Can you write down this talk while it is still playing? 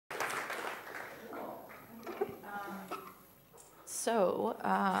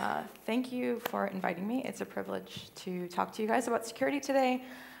Thank you for inviting me. It's a privilege to talk to you guys about security today.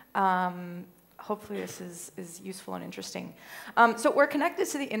 Hopefully this is useful and interesting. So we're connected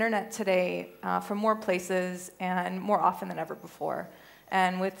to the internet today from more places and more often than ever before.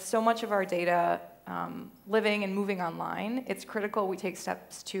 And with so much of our data living and moving online, it's critical we take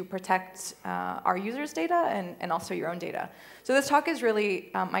steps to protect our users' data and also your own data. So this talk is really,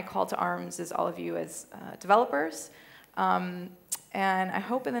 my call to arms is all of you as developers. And I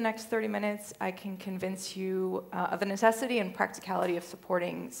hope in the next 30 minutes I can convince you of the necessity and practicality of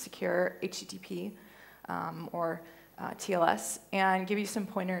supporting secure HTTP or TLS and give you some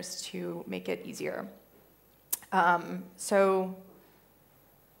pointers to make it easier. So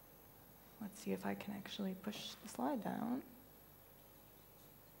let's see if I can actually push the slide down.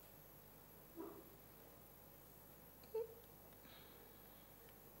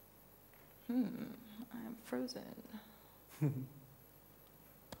 I'm frozen.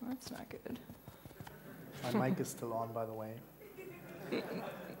 That's not good. My mic is still on, by the way.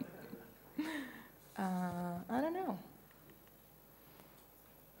 I don't know.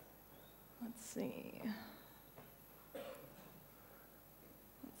 Let's see.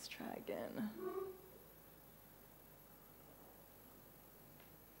 Let's try again.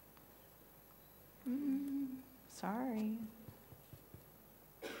 Sorry.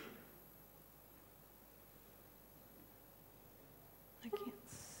 I can't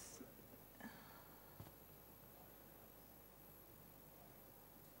see.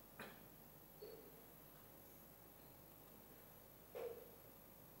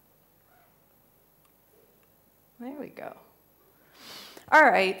 There we go. All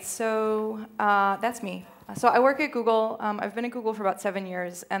right, so that's me. So I work at Google. I've been at Google for about 7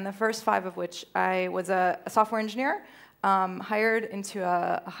 years, and the first 5 of which I was a software engineer, hired into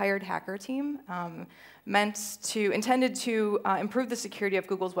a hired hacker team, intended to improve the security of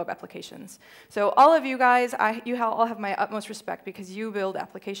Google's web applications. So all of you guys, you all have my utmost respect because you build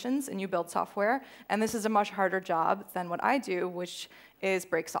applications and you build software, and this is a much harder job than what I do, which is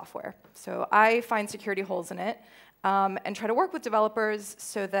break software. So I find security holes in it and try to work with developers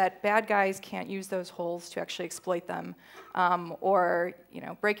so that bad guys can't use those holes to actually exploit them or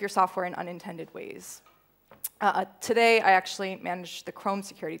break your software in unintended ways. Today, I actually manage the Chrome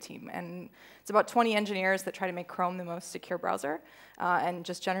security team, and it's about 20 engineers that try to make Chrome the most secure browser and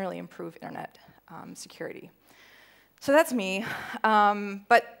just generally improve internet security. So that's me,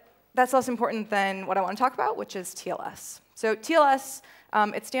 but that's less important than what I want to talk about, which is TLS. So TLS,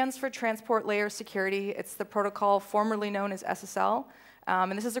 it stands for Transport Layer Security. It's the protocol formerly known as SSL.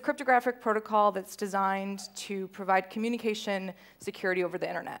 And this is a cryptographic protocol that's designed to provide communication security over the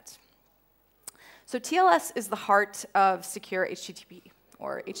internet. So TLS is the heart of secure HTTP,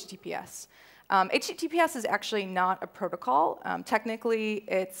 or HTTPS. HTTPS is actually not a protocol. Technically,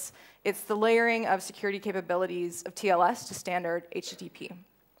 it's the layering of security capabilities of TLS to standard HTTP.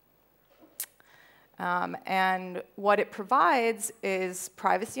 And what it provides is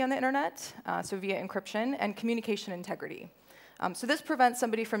privacy on the internet, so via encryption, and communication integrity. So this prevents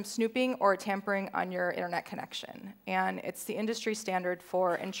somebody from snooping or tampering on your internet connection. And it's the industry standard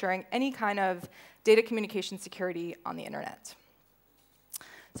for ensuring any kind of data communication security on the internet.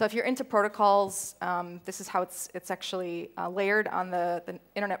 So if you're into protocols, this is how it's actually layered on the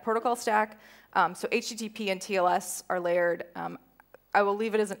internet protocol stack. So HTTP and TLS are layered. I will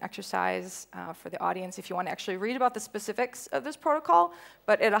leave it as an exercise for the audience if you want to actually read about the specifics of this protocol.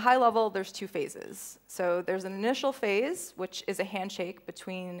 But at a high level, there's 2 phases. So there's an initial phase, which is a handshake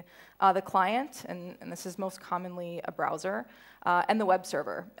between the client, and this is most commonly a browser, and the web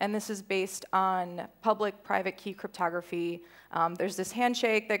server. And this is based on public-private key cryptography. There's this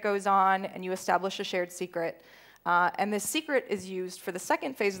handshake that goes on, and you establish a shared secret. And this secret is used for the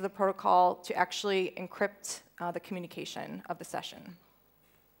second phase of the protocol to actually encrypt the communication of the session.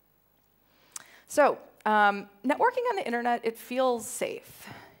 So networking on the internet, it feels safe.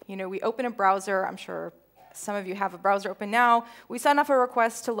 We open a browser. I'm sure some of you have a browser open now. We send off a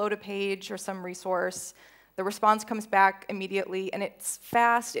request to load a page or some resource. The response comes back immediately, and it's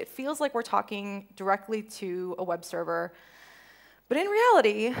fast. It feels like we're talking directly to a web server. But in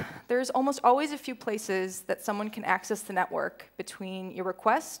reality, there's almost always a few places that someone can access the network between your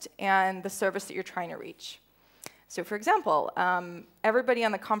request and the service that you're trying to reach. So for example, everybody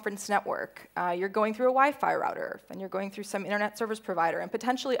on the conference network, you're going through a Wi-Fi router, then you're going through some internet service provider, and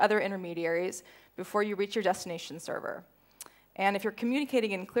potentially other intermediaries before you reach your destination server. And if you're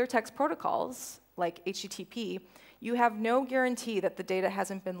communicating in clear text protocols, like HTTP, you have no guarantee that the data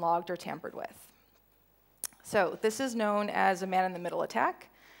hasn't been logged or tampered with. So this is known as a man-in-the-middle attack.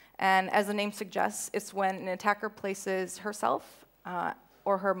 And as the name suggests, it's when an attacker places herself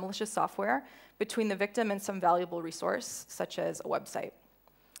or her malicious software between the victim and some valuable resource, such as a website.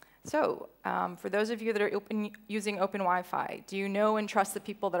 So, for those of you that are using open Wi-Fi, do you know and trust the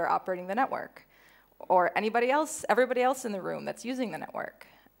people that are operating the network? Or anybody else, everybody else in the room that's using the network?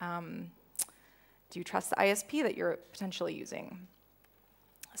 Do you trust the ISP that you're potentially using?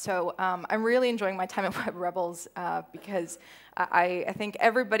 So I'm really enjoying my time at Web Rebels because I think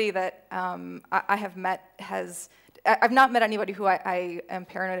everybody that I have met I've not met anybody who I am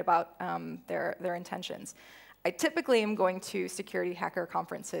paranoid about their intentions. I typically am going to security hacker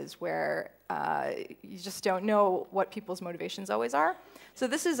conferences where you just don't know what people's motivations always are. So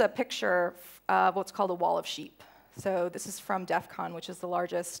this is a picture of what's called a wall of sheep. So this is from DEF CON, which is the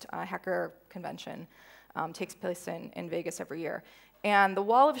largest hacker convention. Takes place in Vegas every year. And the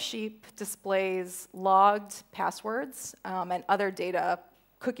wall of sheep displays logged passwords and other data,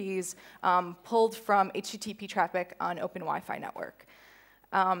 cookies, pulled from HTTP traffic on open Wi-Fi network.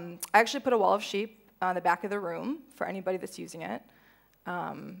 I actually put a wall of sheep on the back of the room for anybody that's using it.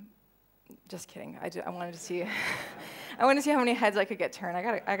 Just kidding. I wanted to see. I wanted to see how many heads I could get turned.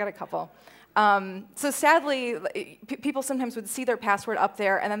 I got a couple. So sadly, people sometimes would see their password up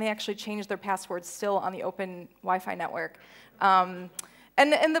there, and then they actually change their password still on the open Wi-Fi network. And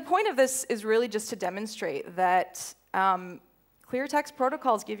the point of this is really just to demonstrate that clear text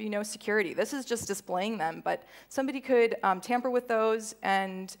protocols give you no security. This is just displaying them, but somebody could tamper with those,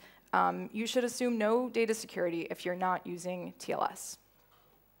 and you should assume no data security if you're not using TLS.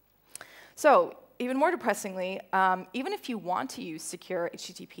 So, even more depressingly, even if you want to use secure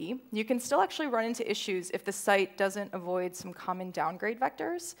HTTP, you can still actually run into issues if the site doesn't avoid some common downgrade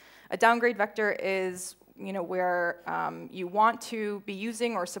vectors. A downgrade vector is where you want to be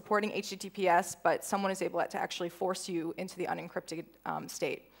using or supporting HTTPS, but someone is able to actually force you into the unencrypted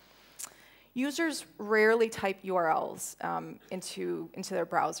state. Users rarely type URLs into their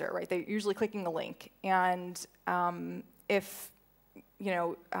browser, right? They're usually clicking a link, and if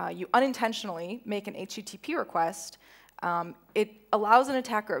you unintentionally make an HTTP request, it allows an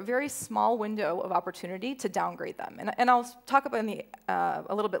attacker a very small window of opportunity to downgrade them. And I'll talk about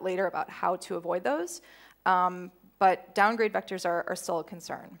a little bit later about how to avoid those. But downgrade vectors are still a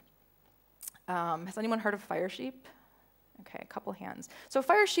concern. Has anyone heard of Firesheep? Okay, a couple hands. So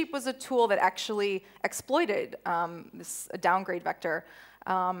Firesheep was a tool that actually exploited this downgrade vector.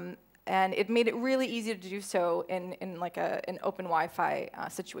 And it made it really easy to do so in like an open Wi-Fi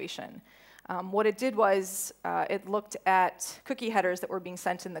situation. What it did was it looked at cookie headers that were being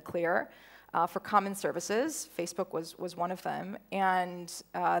sent in the clear for common services. Facebook was one of them. And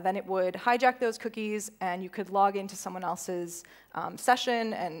then it would hijack those cookies, and you could log into someone else's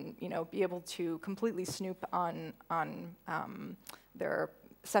session and be able to completely snoop on their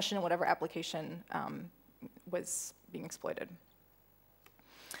session and whatever application was being exploited.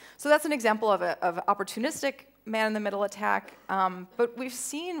 So that's an example of opportunistic man-in-the-middle attack, but we've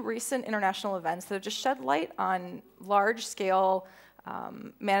seen recent international events that have just shed light on large-scale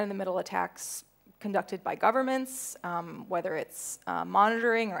man-in-the-middle attacks conducted by governments, whether it's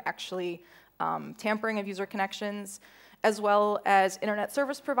monitoring or actually tampering of user connections, as well as internet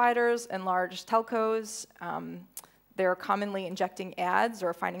service providers and large telcos. They're commonly injecting ads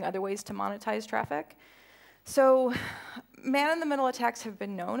or finding other ways to monetize traffic. So man-in-the-middle attacks have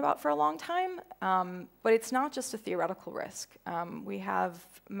been known about for a long time, but it's not just a theoretical risk. We have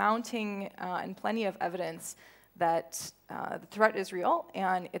mounting and plenty of evidence that the threat is real,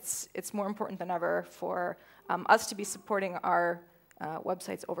 and it's more important than ever for us to be supporting our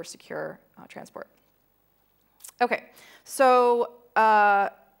websites over secure transport. Okay, so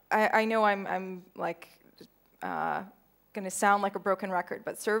I know I'm like going to sound like a broken record,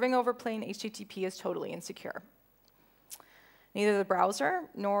 but serving over plain HTTP is totally insecure. Neither the browser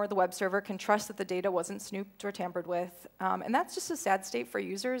nor the web server can trust that the data wasn't snooped or tampered with, and that's just a sad state for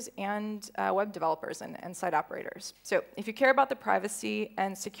users and web developers and site operators. So if you care about the privacy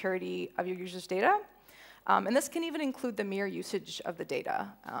and security of your users' data, and this can even include the mere usage of the data.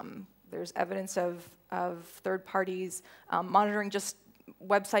 There's evidence of third parties monitoring just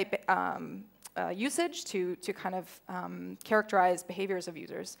website usage to kind of characterize behaviors of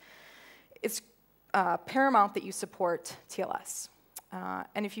users. It's paramount that you support TLS.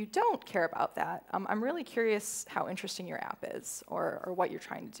 And if you don't care about that, I'm really curious how interesting your app is or what you're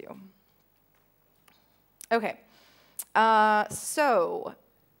trying to do. Okay, so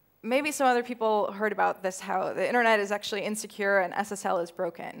maybe some other people heard about this, how the internet is actually insecure and SSL is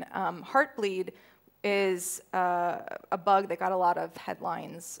broken. Heartbleed is a bug that got a lot of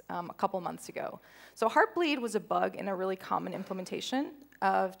headlines a couple months ago. So Heartbleed was a bug in a really common implementation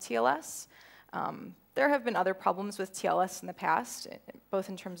of TLS. There have been other problems with TLS in the past, both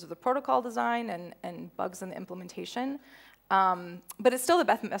in terms of the protocol design and bugs in the implementation. But it's still the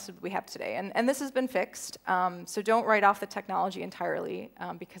best method we have today. And this has been fixed. So don't write off the technology entirely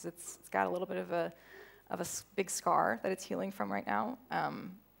because it's got a little bit of a big scar that it's healing from right now.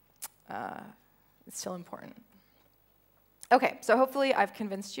 It's still important. OK, so hopefully I've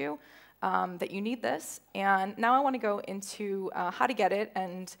convinced you that you need this. And now I want to go into how to get it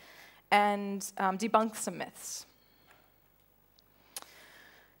and debunk some myths.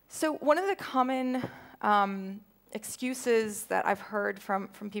 So one of the common excuses that I've heard from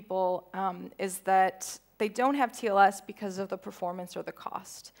people is that they don't have TLS because of the performance or the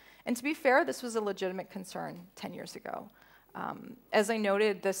cost. And to be fair, this was a legitimate concern 10 years ago. As I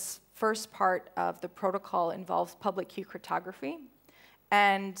noted, this first part of the protocol involves public key cryptography.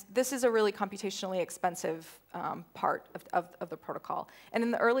 And this is a really computationally expensive part of the protocol. And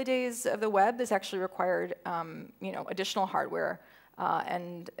in the early days of the web, this actually required additional hardware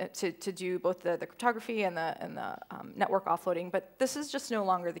and to do both the cryptography and the network offloading. But this is just no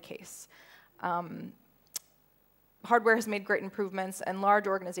longer the case. Hardware has made great improvements, and large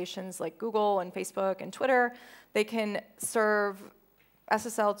organizations like Google and Facebook and Twitter, they can serve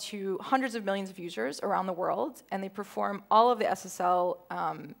SSL to hundreds of millions of users around the world, and they perform all of the SSL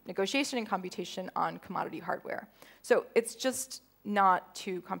negotiation and computation on commodity hardware. So it's just not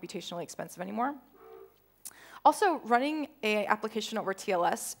too computationally expensive anymore. Also, running an application over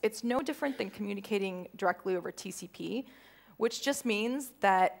TLS, it's no different than communicating directly over TCP, which just means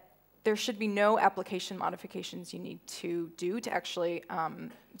that there should be no application modifications you need to do to actually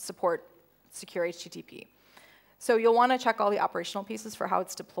support secure HTTP. So you'll want to check all the operational pieces for how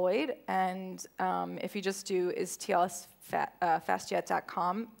it's deployed. And if you just do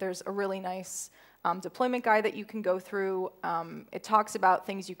istlsfastjet.com, there's a really nice deployment guide that you can go through. It talks about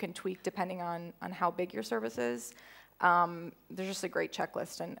things you can tweak depending on how big your service is. There's just a great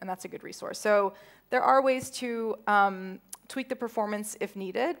checklist, and that's a good resource. So there are ways to tweak the performance if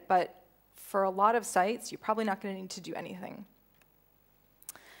needed, but for a lot of sites, you're probably not going to need to do anything.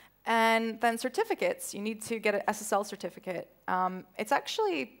 And then certificates, you need to get an SSL certificate. It's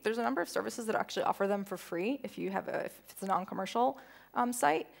actually, there's a number of services that actually offer them for free if it's a non-commercial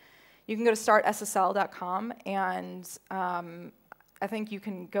site. You can go to startssl.com, and I think you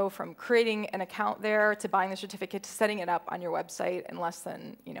can go from creating an account there to buying the certificate to setting it up on your website in less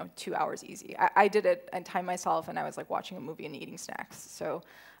than 2 hours easy. I did it and timed myself, and I was like watching a movie and eating snacks. So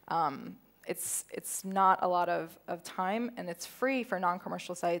it's not a lot of time, and it's free for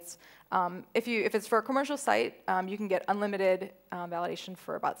non-commercial sites. If it's for a commercial site, you can get unlimited validation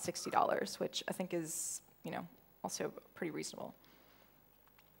for about $60, which I think is also pretty reasonable.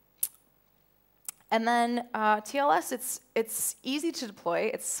 And then TLS, it's easy to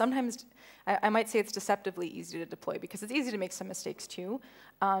deploy. It's sometimes, I might say it's deceptively easy to deploy because it's easy to make some mistakes too.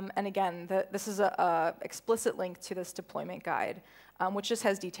 And again, this is an explicit link to this deployment guide, which just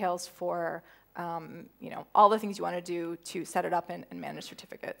has details for all the things you want to do to set it up and manage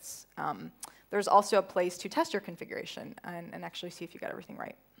certificates. There's also a place to test your configuration and actually see if you got everything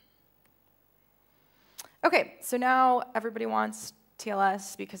right. OK, so now everybody wants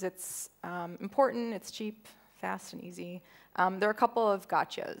TLS because it's important, it's cheap, fast, and easy. There are a couple of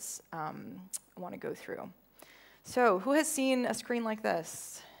gotchas I want to go through. So who has seen a screen like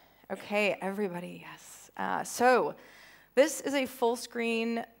this? OK, everybody, yes. So this is a full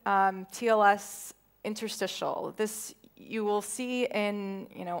screen TLS interstitial. This you will see in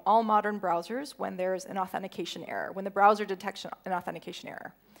all modern browsers when there's an authentication error, when the browser detects an authentication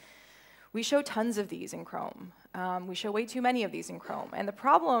error. We show tons of these in Chrome. We show way too many of these in Chrome. And the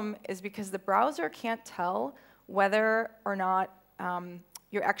problem is because the browser can't tell whether or not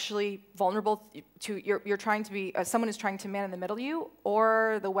you're actually vulnerable to, you're trying to be, someone is trying to man in the middle you,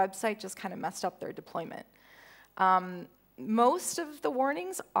 or the website just kind of messed up their deployment. Most of the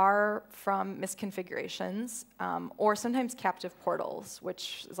warnings are from misconfigurations, or sometimes captive portals,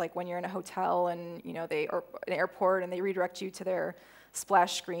 which is like when you're in a hotel and or an airport and they redirect you to their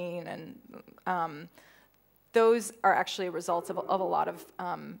splash screen, and those are actually a result of a lot of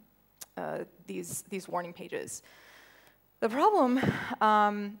these warning pages. The problem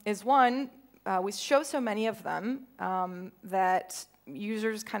is, one, we show so many of them that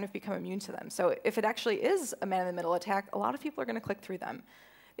users kind of become immune to them. So if it actually is a man-in-the-middle attack, a lot of people are going to click through them.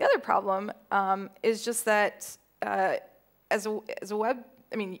 The other problem is just that as a web,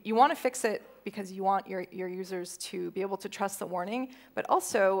 I mean, you want to fix it because you want your users to be able to trust the warning, but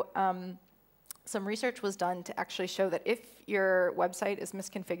also some research was done to actually show that if your website is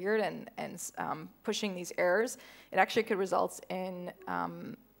misconfigured and pushing these errors, it actually could result in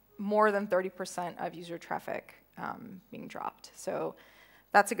more than 30% of user traffic being dropped. So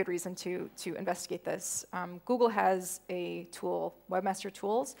that's a good reason to investigate this. Google has a tool, Webmaster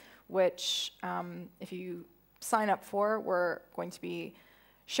Tools, which if you sign up for, we're going to be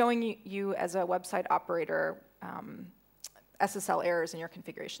showing you as a website operator SSL errors in your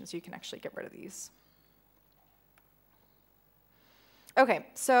configuration, so you can actually get rid of these. Okay,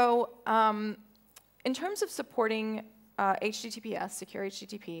 so in terms of supporting HTTPS, secure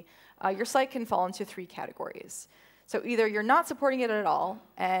HTTP, your site can fall into 3 categories. So either you're not supporting it at all,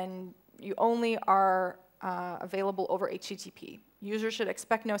 and you only are available over HTTP. Users should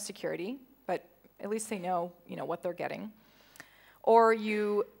expect no security, but at least they know, what they're getting. Or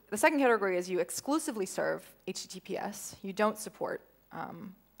the second category is you exclusively serve HTTPS. You don't support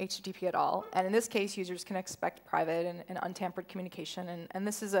HTTP at all. And in this case, users can expect private and untampered communication, and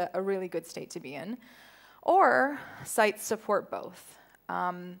this is a really good state to be in. Or sites support both.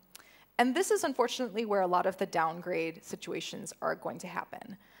 And this is unfortunately where a lot of the downgrade situations are going to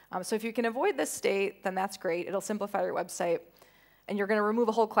happen. So if you can avoid this state, then that's great. It'll simplify your website, and you're going to remove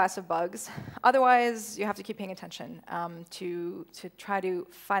a whole class of bugs. Otherwise, you have to keep paying attention to try to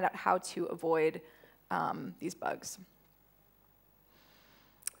find out how to avoid these bugs.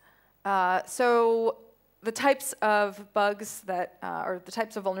 So the types of bugs that, or the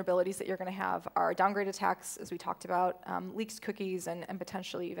types of vulnerabilities that you're going to have are downgrade attacks, as we talked about, leaked cookies, and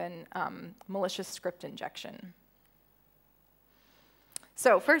potentially even malicious script injection.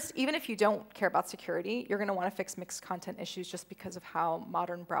 So first, even if you don't care about security, you're going to want to fix mixed content issues just because of how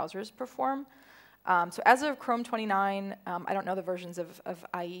modern browsers perform. So as of Chrome 29, I don't know the versions of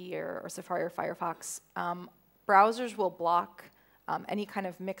IE or Safari or Firefox, browsers will block any kind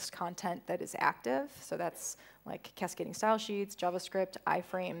of mixed content that is active. So that's like cascading style sheets, JavaScript,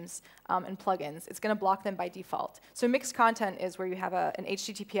 iframes, and plugins. It's going to block them by default. So mixed content is where you have an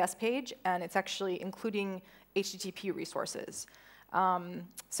HTTPS page, and it's actually including HTTP resources.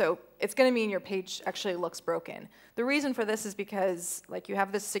 So it's going to mean your page actually looks broken. The reason for this is because you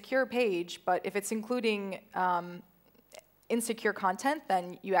have this secure page, but if it's including insecure content,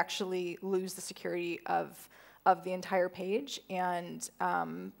 then you actually lose the security of the entire page, and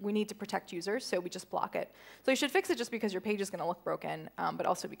we need to protect users, so we just block it. So you should fix it just because your page is going to look broken, but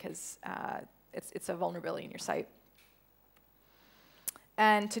also because it's a vulnerability in your site.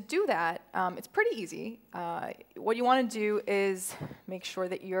 And to do that, it's pretty easy. What you want to do is make sure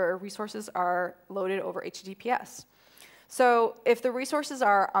that your resources are loaded over HTTPS. So if the resources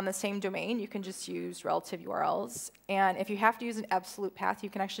are on the same domain, you can just use relative URLs. And if you have to use an absolute path, you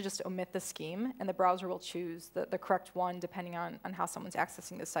can actually just omit the scheme, and the browser will choose the correct one depending on how someone's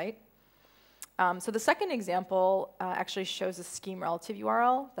accessing the site. So the second example actually shows a scheme relative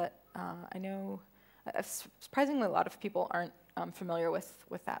URL that I know surprisingly a lot of people aren't familiar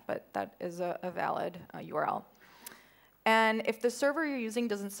with that, but that is a valid URL. And if the server you're using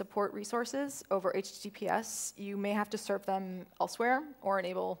doesn't support resources over HTTPS, you may have to serve them elsewhere or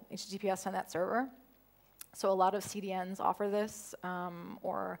enable HTTPS on that server. So a lot of CDNs offer this,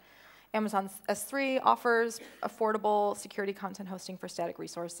 or Amazon S3 offers affordable security content hosting for static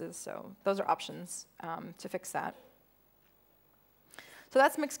resources. So those are options to fix that. So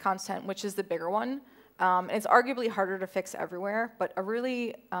that's mixed content, which is the bigger one. And it's arguably harder to fix everywhere, but a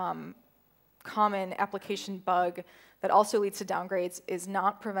really common application bug that also leads to downgrades is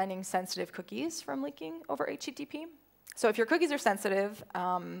not preventing sensitive cookies from leaking over HTTP. So if your cookies are sensitive,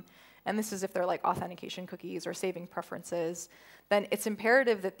 and this is if they're like authentication cookies or saving preferences, then it's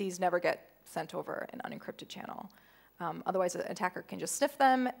imperative that these never get sent over an unencrypted channel. Otherwise, an attacker can just sniff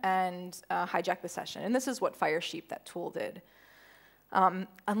them and hijack the session. And this is what Firesheep, that tool, did.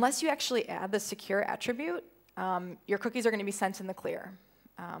 Unless you actually add the secure attribute, your cookies are going to be sent in the clear.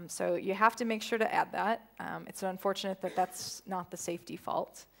 So you have to make sure to add that. It's unfortunate that that's not the safe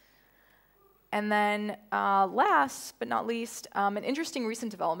default. And then last but not least, an interesting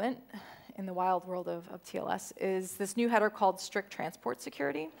recent development in the wild world of TLS is this new header called strict transport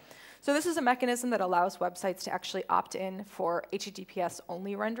security. So this is a mechanism that allows websites to actually opt in for HTTPS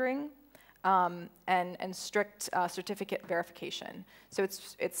only rendering and strict certificate verification. So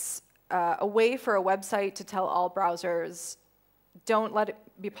it's a way for a website to tell all browsers, don't let it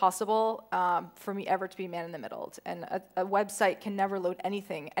be possible for me ever to be man in the middle. And a website can never load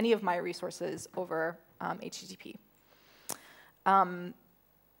anything, any of my resources, over HTTP.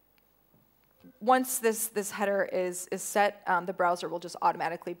 Once this header is set, the browser will just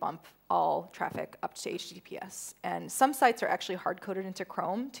automatically bump all traffic up to HTTPS. And some sites are actually hard-coded into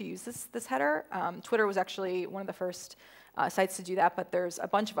Chrome to use this header. Twitter was actually one of the first sites to do that, but there's a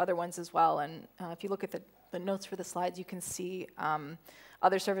bunch of other ones as well. And if you look at the the notes for the slides, you can see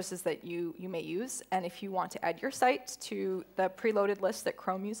other services that you may use. And if you want to add your site to the preloaded list that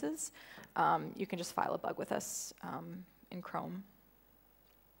Chrome uses, you can just file a bug with us in Chrome.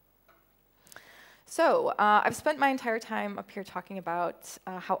 So I've spent my entire time up here talking about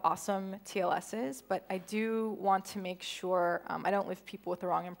how awesome TLS is, but I do want to make sure I don't leave people with the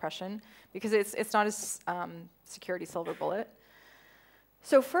wrong impression, because it's not a security silver bullet.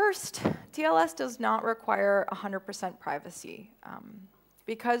 So first, TLS does not require 100% privacy.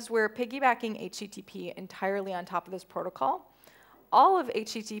 Because we're piggybacking HTTP entirely on top of this protocol, all of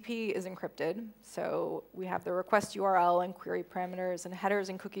HTTP is encrypted. So we have the request URL and query parameters and headers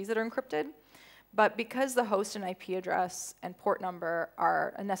and cookies that are encrypted. But because the host and IP address and port number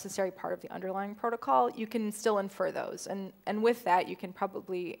are a necessary part of the underlying protocol, you can still infer those. And with that, you can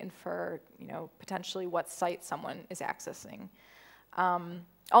probably infer, potentially what site someone is accessing.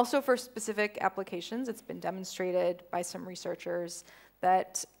 Also, for specific applications, it's been demonstrated by some researchers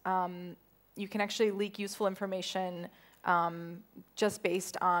that you can actually leak useful information just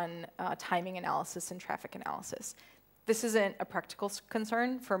based on timing analysis and traffic analysis. This isn't a practical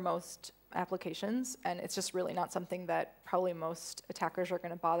concern for most applications, and it's just really not something that probably most attackers are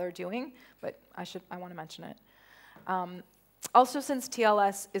going to bother doing, but I want to mention it. Also, since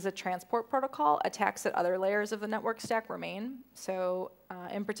TLS is a transport protocol, attacks at other layers of the network stack remain. So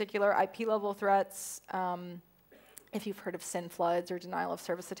in particular, IP-level threats, if you've heard of SYN floods or denial of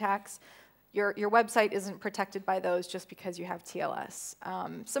service attacks, your website isn't protected by those just because you have TLS.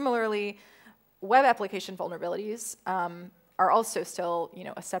 Similarly, web application vulnerabilities are also still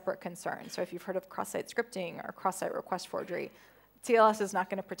a separate concern. So if you've heard of cross-site scripting or cross-site request forgery, TLS is not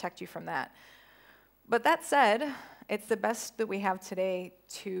going to protect you from that. But that said, it's the best that we have today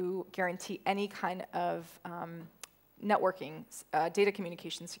to guarantee any kind of networking, data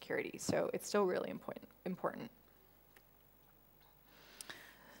communication security. So it's still really important.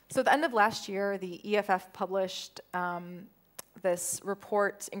 So at the end of last year, the EFF published this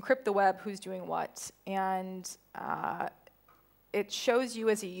report, Encrypt the Web, Who's Doing What? And it shows you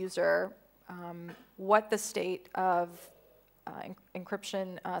as a user what the state of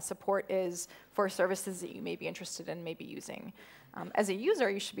encryption support is for services that you may be interested in, may be using. As a user,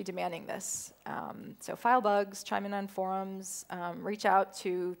 you should be demanding this. So file bugs, chime in on forums, reach out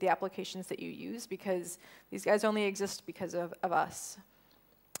to the applications that you use, because these guys only exist because of us.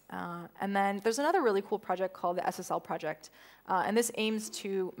 And then there's another really cool project called the SSL project. And this aims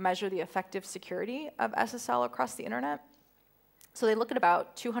to measure the effective security of SSL across the internet. So they look at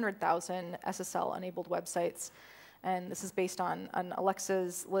about 200,000 SSL-enabled websites. And this is based on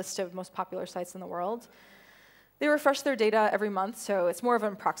Alexa's list of most popular sites in the world. They refresh their data every month, so it's more of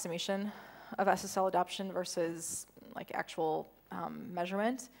an approximation of SSL adoption versus like actual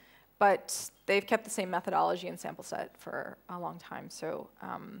measurement. But they've kept the same methodology and sample set for a long time, so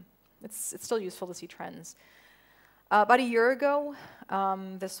it's still useful to see trends. About a year ago,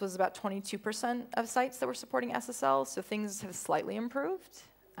 this was about 22% of sites that were supporting SSL, so things have slightly improved.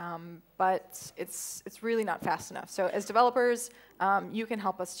 But it's really not fast enough. So as developers, you can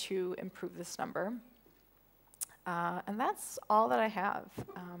help us to improve this number. And that's all that I have.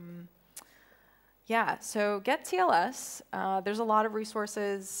 Yeah, so get TLS. There's a lot of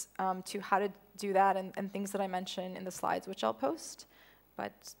resources to how to do that and things that I mentioned in the slides, which I'll post.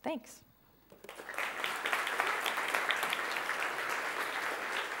 But thanks.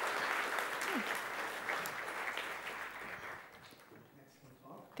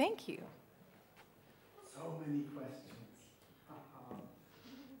 Thank you. So many questions.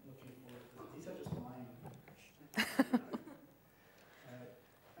 Looking forward to it. These are just mine.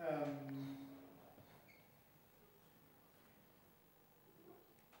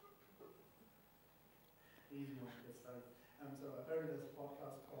 Easy one to get started. So I've heard there's a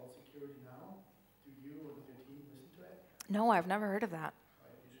podcast called Security Now. Do you or does your team listen to it? No, I've never heard of that.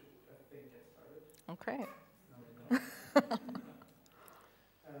 Right, you should, I think, get started. Okay. No.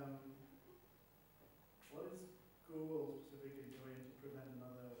 What is Google specifically doing to prevent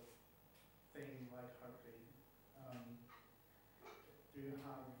another thing like Heartbleed? Do you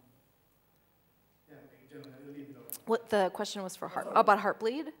have, generally, leave it open. What the question was for about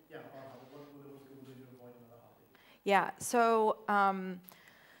Heartbleed? Yeah, what was Google doing to avoid another Heartbleed? Yeah, so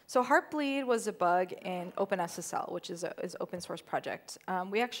so Heartbleed was a bug in OpenSSL, which is open source project.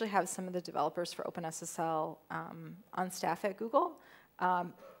 We actually have some of the developers for OpenSSL on staff at Google.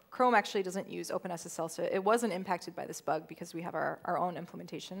 Chrome actually doesn't use OpenSSL, so it wasn't impacted by this bug because we have our own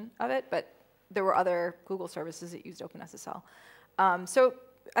implementation of it, but there were other Google services that used OpenSSL. So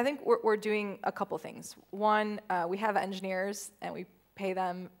I think we're doing a couple things. One, we have engineers, and we pay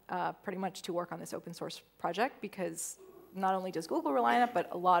them pretty much to work on this open source project, because not only does Google rely on it, but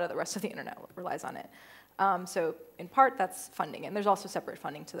a lot of the rest of the internet relies on it. So in part, that's funding, and there's also separate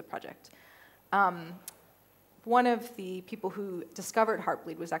funding to the project. One of the people who discovered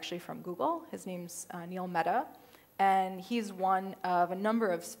Heartbleed was actually from Google. His name's Neil Mehta, and he's one of a number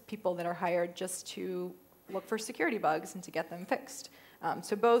of people that are hired just to look for security bugs and to get them fixed.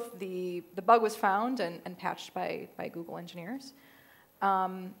 So both the bug was found and patched by Google engineers.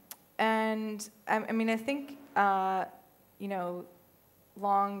 And I mean, I think, you know,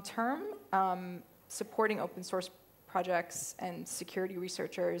 long term, supporting open source projects and security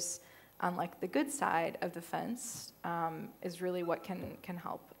researchers on like the good side of the fence is really what can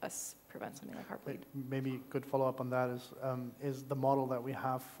help us prevent something like Heartbleed. Maybe a good follow-up on that is the model that we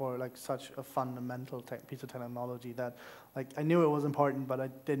have for like such a fundamental piece of technology that, like, I knew it was important, but I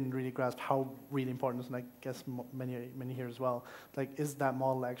didn't really grasp how really important it is, and I guess many here as well. Like, is that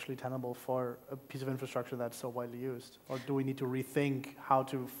model actually tenable for a piece of infrastructure that's so widely used, or do we need to rethink how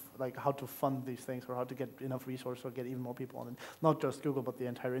to fund these things, or how to get enough resources, or get even more people on it? Not just Google, but the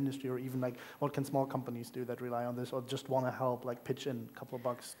entire industry, or even like what can small companies do that rely on this, or just want to help, like pitch in a couple of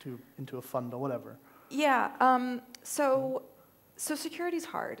bucks into a fund or whatever? Yeah. So security's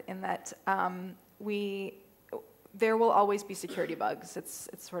hard in that there will always be security bugs. It's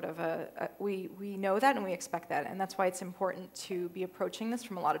sort of we know that and we expect that, and that's why it's important to be approaching this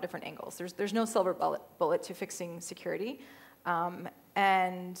from a lot of different angles. There's no silver bullet to fixing security,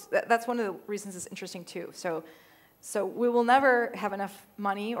 and that's one of the reasons it's interesting too. So we will never have enough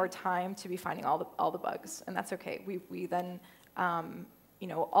money or time to be finding all the bugs, and that's okay. We then you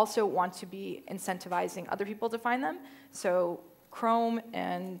know, also want to be incentivizing other people to find them. So Chrome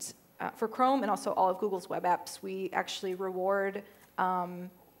and for Chrome and also all of Google's web apps, we actually reward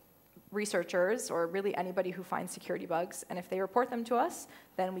researchers, or really anybody who finds security bugs, and if they report them to us,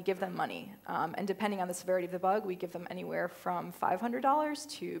 then we give them money. And depending on the severity of the bug, we give them anywhere from $500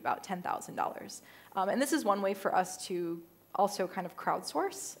 to about $10,000. And this is one way for us to also kind of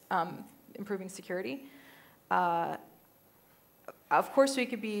crowdsource improving security. Of course, we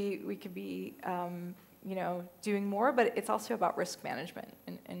could be you know, doing more, but it's also about risk management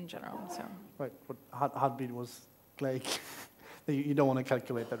in general. So. Right. What Heartbleed was like, you don't want to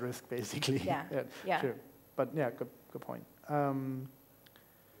calculate that risk, basically. Yeah. Yeah. Sure. But yeah, good point.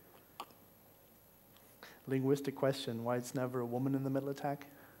 Linguistic question: why it's never a woman in the middle attack?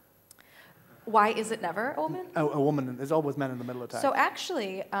 Why is it never a woman? A woman. There's always men in the middle attack. So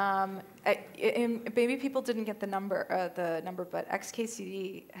actually, maybe people didn't get the number, but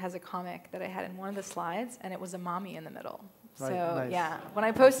XKCD has a comic that I had in one of the slides, and it was a mommy in the middle. Right, so nice. yeah, when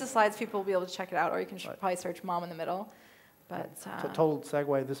I post the slides, people will be able to check it out, or you can probably search "mom in the middle." But total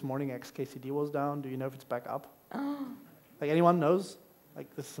segue. This morning, XKCD was down. Do you know if it's back up? Oh. Like, anyone knows?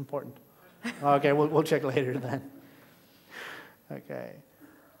 Like, this is important. Okay, we'll check later then. Okay.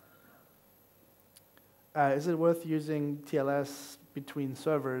 Is it worth using TLS between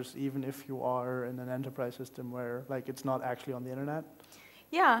servers, even if you are in an enterprise system where, like, it's not actually on the internet?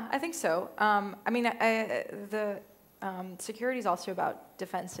 Yeah, I think so. I mean, the security is also about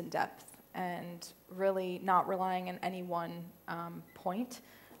defense in depth, and really not relying on any one point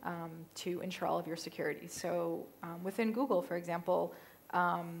to ensure all of your security. So within Google, for example,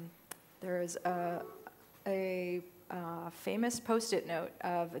 there is a famous Post-it note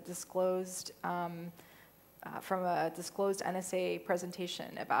of a disclosed from a disclosed NSA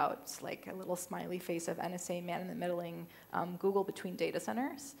presentation about like a little smiley face of NSA man in the middling Google between data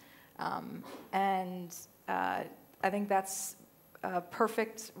centers. And I think that's a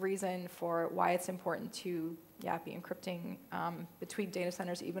perfect reason for why it's important to be encrypting between data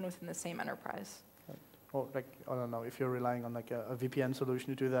centers, even within the same enterprise. Or like, I don't know, if you're relying on like a VPN solution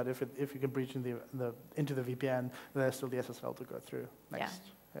to do that, if you can breach into the VPN, there's still the SSL to go through. Next.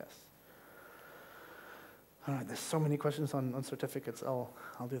 Yeah. Yes. All right, there's so many questions on certificates. I'll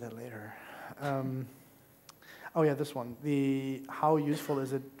do that later. Oh yeah, this one. How useful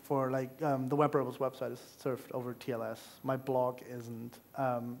is it for like the Web Rebels website is served over TLS. My blog isn't.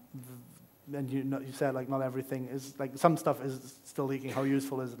 And you said like not everything is like some stuff is still leaking. How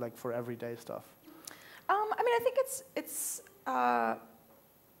useful is it like for everyday stuff? I mean, I think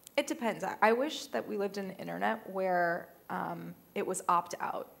it depends. I wish that we lived in an internet where it was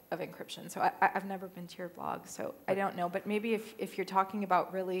opt-out of encryption. So I've never been to your blog, so I don't know. But maybe if you're talking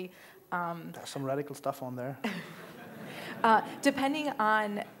about really... There's some radical stuff on there. Depending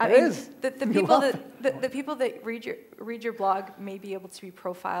on... The people that read your blog may be able to be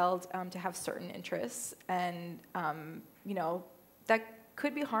profiled to have certain interests, and you know, that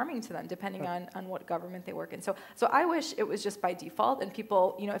could be harming to them depending on what government they work in. So I wish it was just by default, and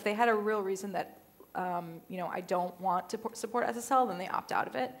people, if they had a real reason that, I don't want to support SSL, then they opt out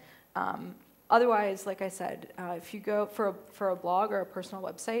of it. Otherwise, like I said, if you go for a blog or a personal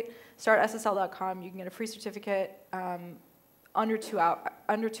website, start SSL.com. You can get a free certificate under 2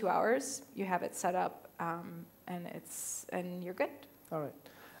 hours. You have it set up, and you're good. All right.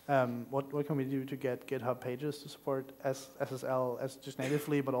 What can we do to get GitHub pages to support SSL as just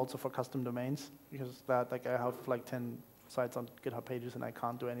natively, but also for custom domains? Because I have like 10 sites on GitHub pages and I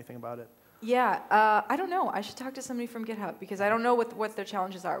can't do anything about it. Yeah, I don't know. I should talk to somebody from GitHub because I don't know what their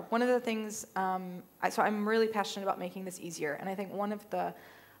challenges are. One of the things, so I'm really passionate about making this easier, and I think one of the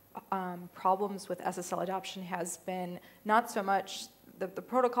problems with SSL adoption has been not so much the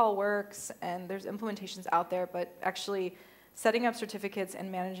protocol works and there's implementations out there, but actually setting up certificates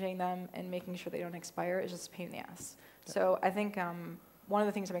and managing them and making sure they don't expire is just a pain in the ass. Yeah. So I think one of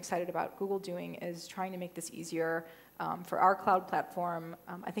the things I'm excited about Google doing is trying to make this easier for our cloud platform.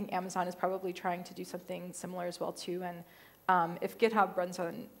 I think Amazon is probably trying to do something similar as well too. And if GitHub runs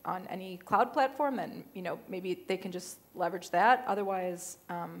on any cloud platform, then maybe they can just leverage that. Otherwise,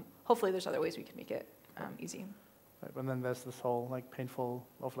 hopefully there's other ways we can make it easy. Right, and then there's this whole painful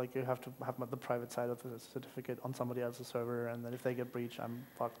of you have to have the private side of the certificate on somebody else's server, and then if they get breached, I'm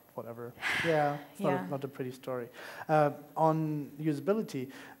fucked, whatever. Yeah, it's not a pretty story. On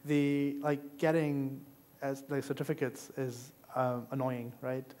usability, the getting as certificates is annoying,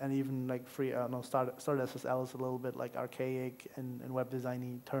 right? And even free, start SSL is a little bit archaic in web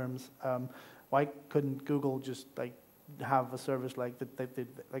designy terms. Why couldn't Google just have a service like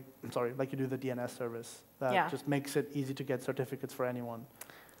you do the DNS service that just makes it easy to get certificates for anyone?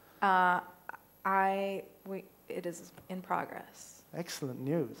 It is in progress. Excellent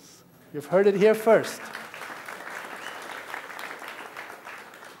news. You've heard it here first.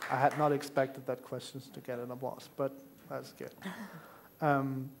 I had not expected that question to get an applause, but that's good.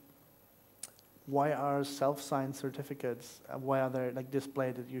 Why are self-signed certificates, why are they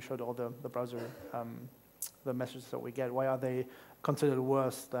displayed? You showed all the browser the messages that we get. Why are they considered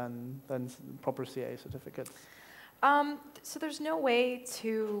worse than proper CA certificates? So there's no way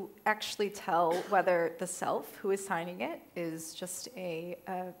to actually tell whether the self who is signing it is just a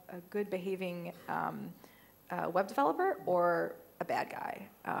good behaving web developer or a bad guy.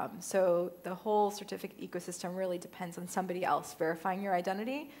 So the whole certificate ecosystem really depends on somebody else verifying your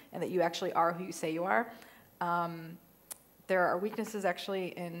identity and that you actually are who you say you are. There are weaknesses actually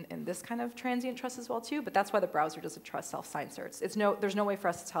in this kind of transient trust as well too, but that's why the browser doesn't trust self-signed certs. There's no way for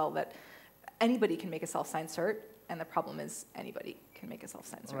us to tell that anybody can make a self-signed cert, and the problem is anybody can make a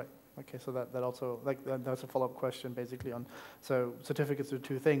self-signed cert. Right. Okay, so that also, that's a follow-up question basically on, so certificates do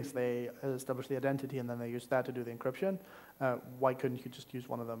two things. They establish the identity and then they use that to do the encryption. Why couldn't you just use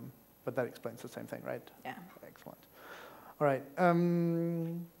one of them? But that explains the same thing, right? Yeah. Excellent. All right.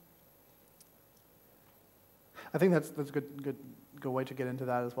 I think that's a good way to get into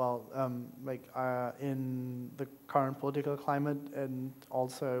that as well. In the current political climate and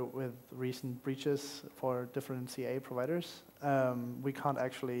also with recent breaches for different CA providers, we can't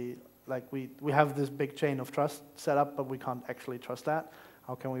actually, we have this big chain of trust set up, but we can't actually trust that.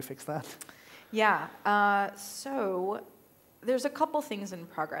 How can we fix that? Yeah, so there's a couple things in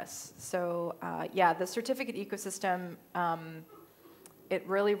progress. So the certificate ecosystem, it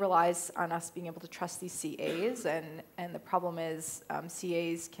really relies on us being able to trust these CAs, and the problem is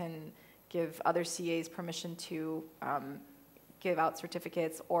CAs can give other CAs permission to give out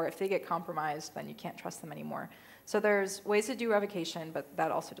certificates, or if they get compromised, then you can't trust them anymore. So there's ways to do revocation, but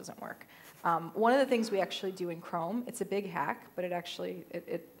that also doesn't work. One of the things we actually do in Chrome, it's a big hack, but it actually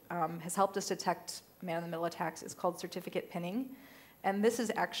has helped us detect man-in-the-middle attacks. It's called certificate pinning. And this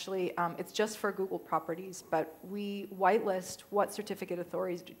is actually, it's just for Google properties, but we whitelist what certificate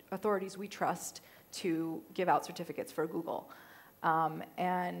authorities we trust to give out certificates for Google.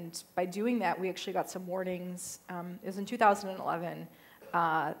 And by doing that, we actually got some warnings. It was in 2011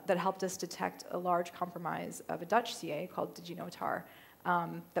 that helped us detect a large compromise of a Dutch CA called DigiNotar.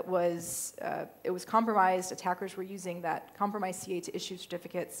 It was compromised. Attackers were using that compromised CA to issue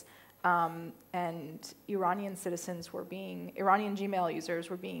certificates. And Iranian Gmail users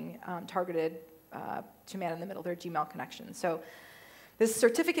were being targeted to man in the middle their Gmail connection. So this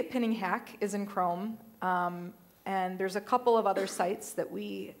certificate pinning hack is in Chrome, and there's a couple of other sites that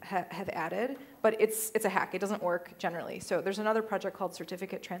we have added, but it's a hack. It doesn't work generally. So there's another project called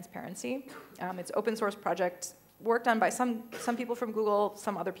Certificate Transparency. It's an open source project worked on by some people from Google,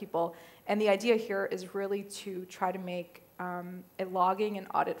 some other people, and the idea here is really to try to make a logging and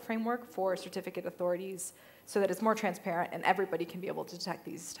audit framework for certificate authorities so that it's more transparent and everybody can be able to detect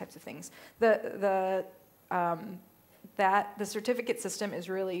these types of things. The certificate system is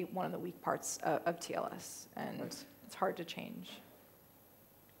really one of the weak parts of TLS, and it's hard to change.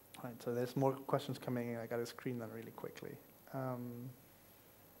 All right, so there's more questions coming in. I got to screen them really quickly.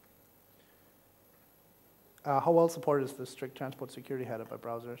 How well supported is the strict transport security header by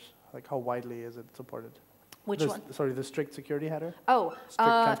browsers? Like, how widely is it supported? Which one? Sorry, the strict security header? Oh. Strict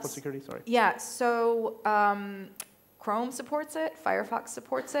transport security, sorry. Yeah, so Chrome supports it, Firefox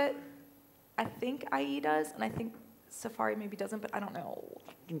supports it. I think IE does, and I think Safari maybe doesn't, but I don't know.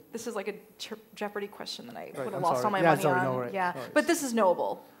 This is like a Jeopardy question that I would have lost all my money on. No, right. Yeah, no, but this is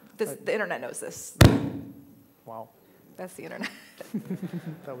knowable. The internet knows this. Wow. That's the internet.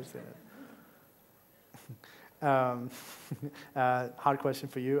 That was the internet. Hard question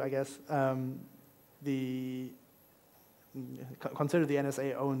for you, I guess. Consider the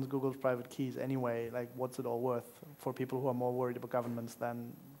NSA owns Google's private keys anyway. Like, what's it all worth for people who are more worried about governments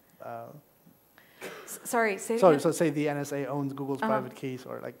than? Sorry, say Sorry, again? so say the NSA owns Google's private keys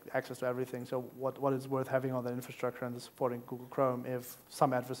or like access to everything. So what is worth having all that infrastructure and supporting Google Chrome if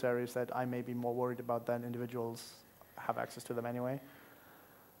some adversaries that I may be more worried about than individuals have access to them anyway?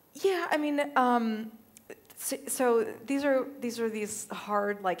 Yeah, I mean, so these are these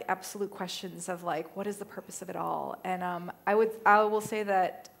hard, like, absolute questions of like, what is the purpose of it all? And I will say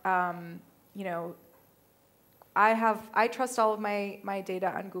that you know, I trust all of my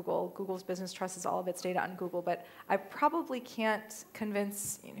data on Google. Google's business trusts all of its data on Google, but I probably can't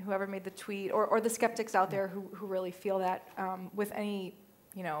convince whoever made the tweet or the skeptics out there who really feel that with any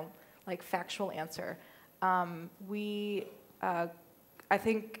like factual answer. We I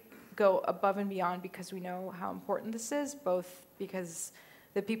think go above and beyond because we know how important this is, both because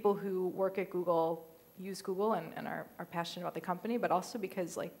the people who work at Google use Google and are passionate about the company, but also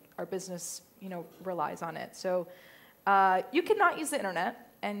because like our business relies on it. So you cannot use the internet,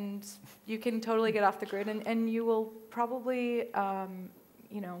 and you can totally get off the grid, and you will probably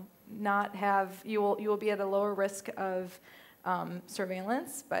not have, you will be at a lower risk of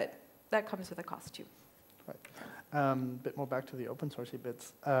surveillance, but that comes with a cost too. Right. Bit more back to the open sourcey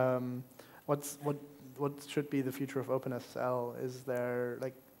bits. What should be the future of OpenSSL? Is there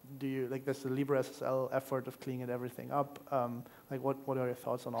there's the LibreSSL effort of cleaning everything up. Like, what are your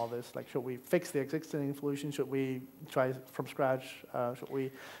thoughts on all this? Like, should we fix the existing solution? Should we try from scratch? Should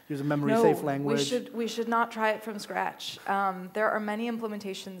we use a memory-safe language? We should not try it from scratch. There are many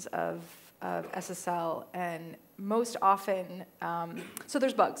implementations of SSL, and most often, so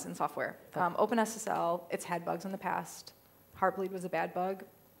there's bugs in software. OpenSSL, it's had bugs in the past. Heartbleed was a bad bug.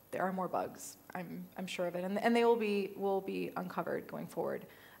 There are more bugs. I'm sure of it, and they will be uncovered going forward.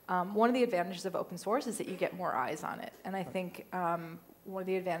 One of the advantages of open source is that you get more eyes on it, and I think one of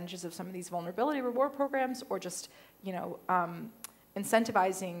the advantages of some of these vulnerability reward programs, or just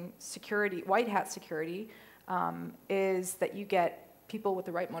incentivizing security, white hat security, is that you get people with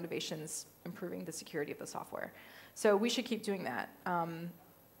the right motivations improving the security of the software. So we should keep doing that.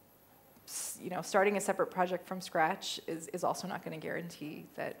 Starting a separate project from scratch is also not going to guarantee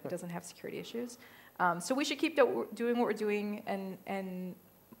that it doesn't have security issues. So we should keep doing what we're doing and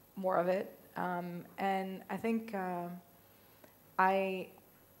more of it. And I think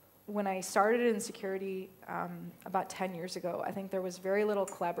when I started in security about 10 years ago, I think there was very little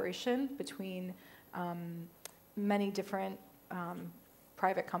collaboration between many different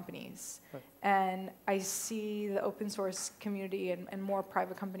private companies. Right. And I see the open source community and more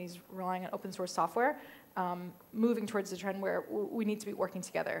private companies relying on open source software moving towards the trend where we need to be working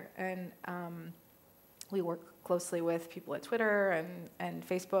together. And we work closely with people at Twitter and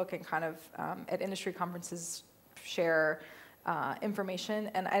Facebook, and kind of at industry conferences share information.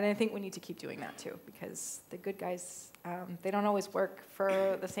 And I think we need to keep doing that too, because the good guys, they don't always work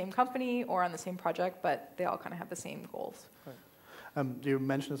for the same company or on the same project, but they all kind of have the same goals. Right. You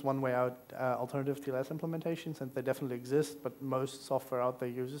mentioned as one way out alternative TLS implementations, and they definitely exist, but most software out there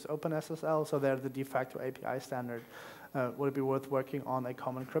uses OpenSSL, so they're the de facto API standard. Would it be worth working on a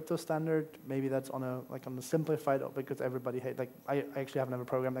common crypto standard? Maybe that's on a simplified, because everybody I actually have never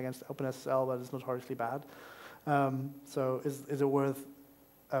programmed against OpenSSL, but it's notoriously bad. So is it worth,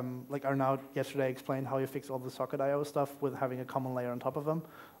 like Arnaud yesterday explained how you fix all the socket IO stuff with having a common layer on top of them?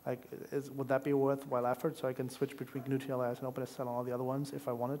 Like, would that be a worthwhile effort, so I can switch between GNU TLS and OpenSSL and all the other ones if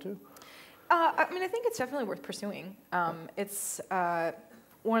I wanted to? I mean, I think it's definitely worth pursuing. It's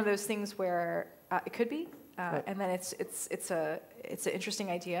one of those things where it could be, right. And then it's an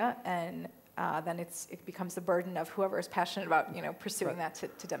interesting idea, and then it becomes the burden of whoever is passionate about pursuing that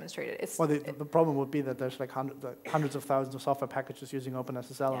to demonstrate it. Well, the problem would be that there's like hundreds of thousands of software packages using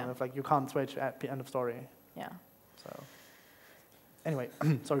OpenSSL, and if like you can't switch at end of story. Yeah. So anyway,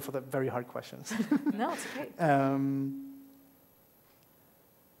 sorry for the very hard questions. No, it's okay.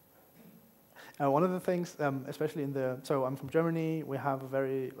 One of the things, especially so I'm from Germany, we have a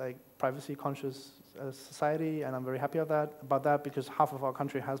very like privacy conscious society, and I'm very happy about that because half of our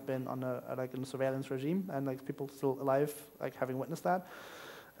country has been on a surveillance regime, and like people still alive, like having witnessed that.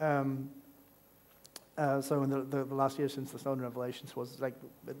 So in the last year since the Snowden revelations was like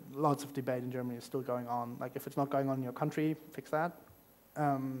lots of debate in Germany is still going on. Like if it's not going on in your country, fix that.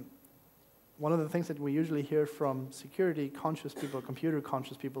 One of the things that we usually hear from security-conscious people,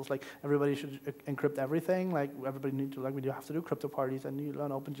 computer-conscious people, is like everybody should encrypt everything. Like everybody need to, like we do have to do crypto parties, and you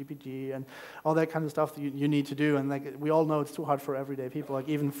learn OpenGPG and all that kind of stuff that you need to do. And like we all know it's too hard for everyday people. Like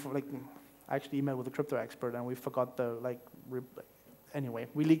even for like, I actually emailed with a crypto expert, and we forgot the anyway,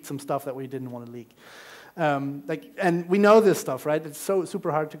 we leaked some stuff that we didn't want to leak. And we know this stuff, right? It's so super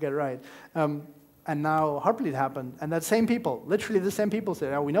hard to get right. And now Heartbleed happened, and that same people, literally the same people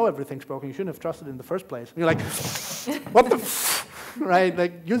said, "Oh, we know everything's broken. You shouldn't have trusted it in the first place." And you're like, "What the right?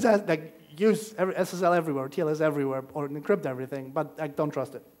 Like use SSL everywhere, TLS everywhere, or encrypt everything, but like don't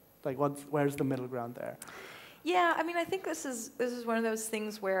trust it. Like where's the middle ground there?" Yeah, I mean, I think this is one of those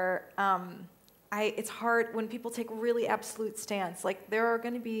things where it's hard when people take really absolute stance. Like there are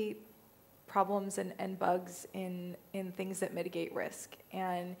going to be problems and bugs in things that mitigate risk,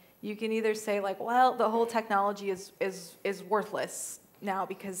 and you can either say like, well, the whole technology is worthless now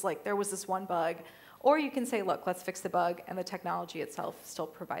because like there was this one bug, or you can say, look, let's fix the bug, and the technology itself still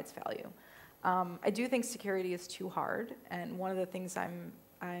provides value. I do think security is too hard, and one of the things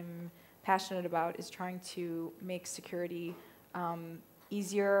I'm passionate about is trying to make security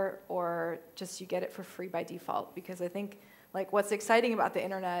easier, or just you get it for free by default, because I think like what's exciting about the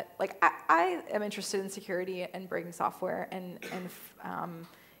internet, like I am interested in security and breaking software and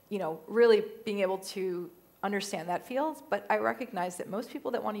really being able to understand that field, but I recognize that most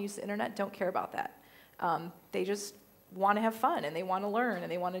people that want to use the internet don't care about that. They just want to have fun, and they want to learn,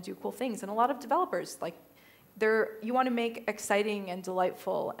 and they want to do cool things, and a lot of developers, like you want to make exciting and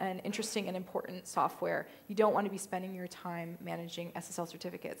delightful and interesting and important software. You don't want to be spending your time managing SSL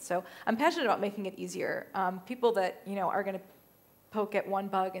certificates. So I'm passionate about making it easier. People that are going to poke at one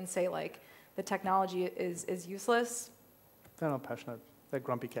bug and say like the technology is useless. They're not passionate. They're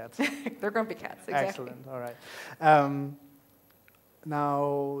grumpy cats. They're grumpy cats. Exactly. Excellent. All right.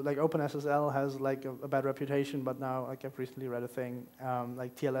 Now, like OpenSSL has like a bad reputation, but now, like I've recently read a thing,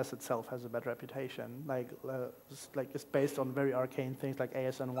 like TLS itself has a bad reputation. Like it's based on very arcane things like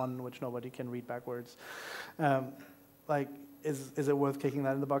ASN1, which nobody can read backwards. Like, is it worth kicking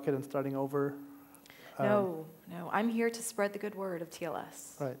that in the bucket and starting over? No. I'm here to spread the good word of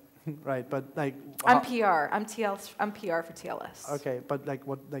TLS. Right. Right, but like I'm PR. I'm PR for TLS. Okay, but like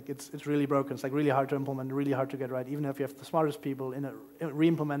it's really broken. It's like really hard to implement, really hard to get right. Even if you have the smartest people in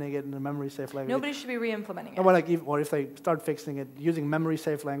re-implementing it in a memory safe language. Nobody should be re-implementing it. Well, like or if they start fixing it using memory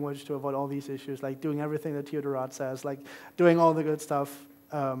safe language to avoid all these issues, like doing everything that Theodorat says, like doing all the good stuff,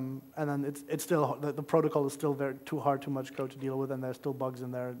 and then it's still the protocol is still too hard, too much code to deal with, and there's still bugs in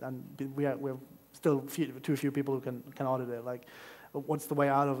there, and we're still too few people who can audit it. Like, what's the way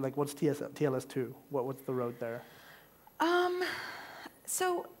out of, like, what's TLS2? What's the road there?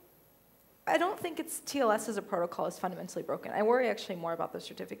 So I don't think it's TLS as a protocol is fundamentally broken. I worry actually more about the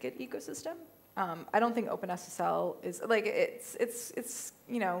certificate ecosystem. I don't think OpenSSL is, like, it's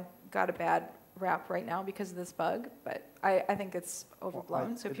got a bad rap right now because of this bug, but I think it's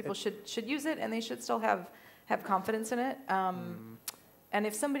overblown. So people should use it, and they should still have confidence in it. And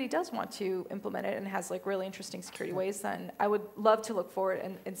if somebody does want to implement it and has like really interesting security ways, then I would love to look forward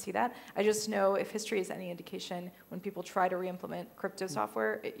and see that. I just know if history is any indication, when people try to re-implement crypto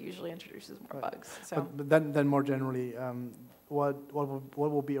software, it usually introduces more bugs. So. But then more generally, what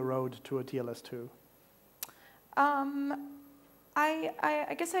will be a road to a TLS2?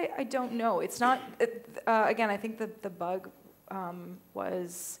 I guess I don't know. It's not, again, I think that the bug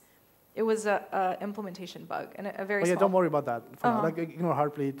was a implementation bug, and a very small. Don't worry about that. Like, ignore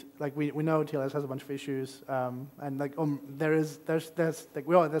Heartbleed. Like we know TLS has a bunch of issues, and like there's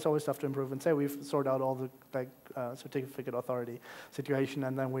always stuff to improve. And say we've sorted out all the certificate authority situation,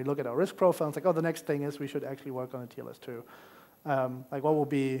 and then we look at our risk profile. And it's like, the next thing is we should actually work on a TLS2. Like, what will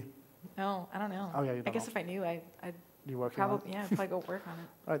be? No, I don't know. Oh yeah, you don't I guess know. if I knew, I'd probably I'd probably go work on it.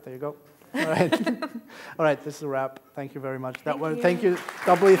 All right, there you go. All right. All right, this is a wrap. Thank you very much. Thank you.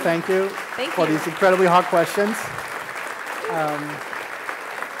 Doubly thank you for these incredibly hard questions.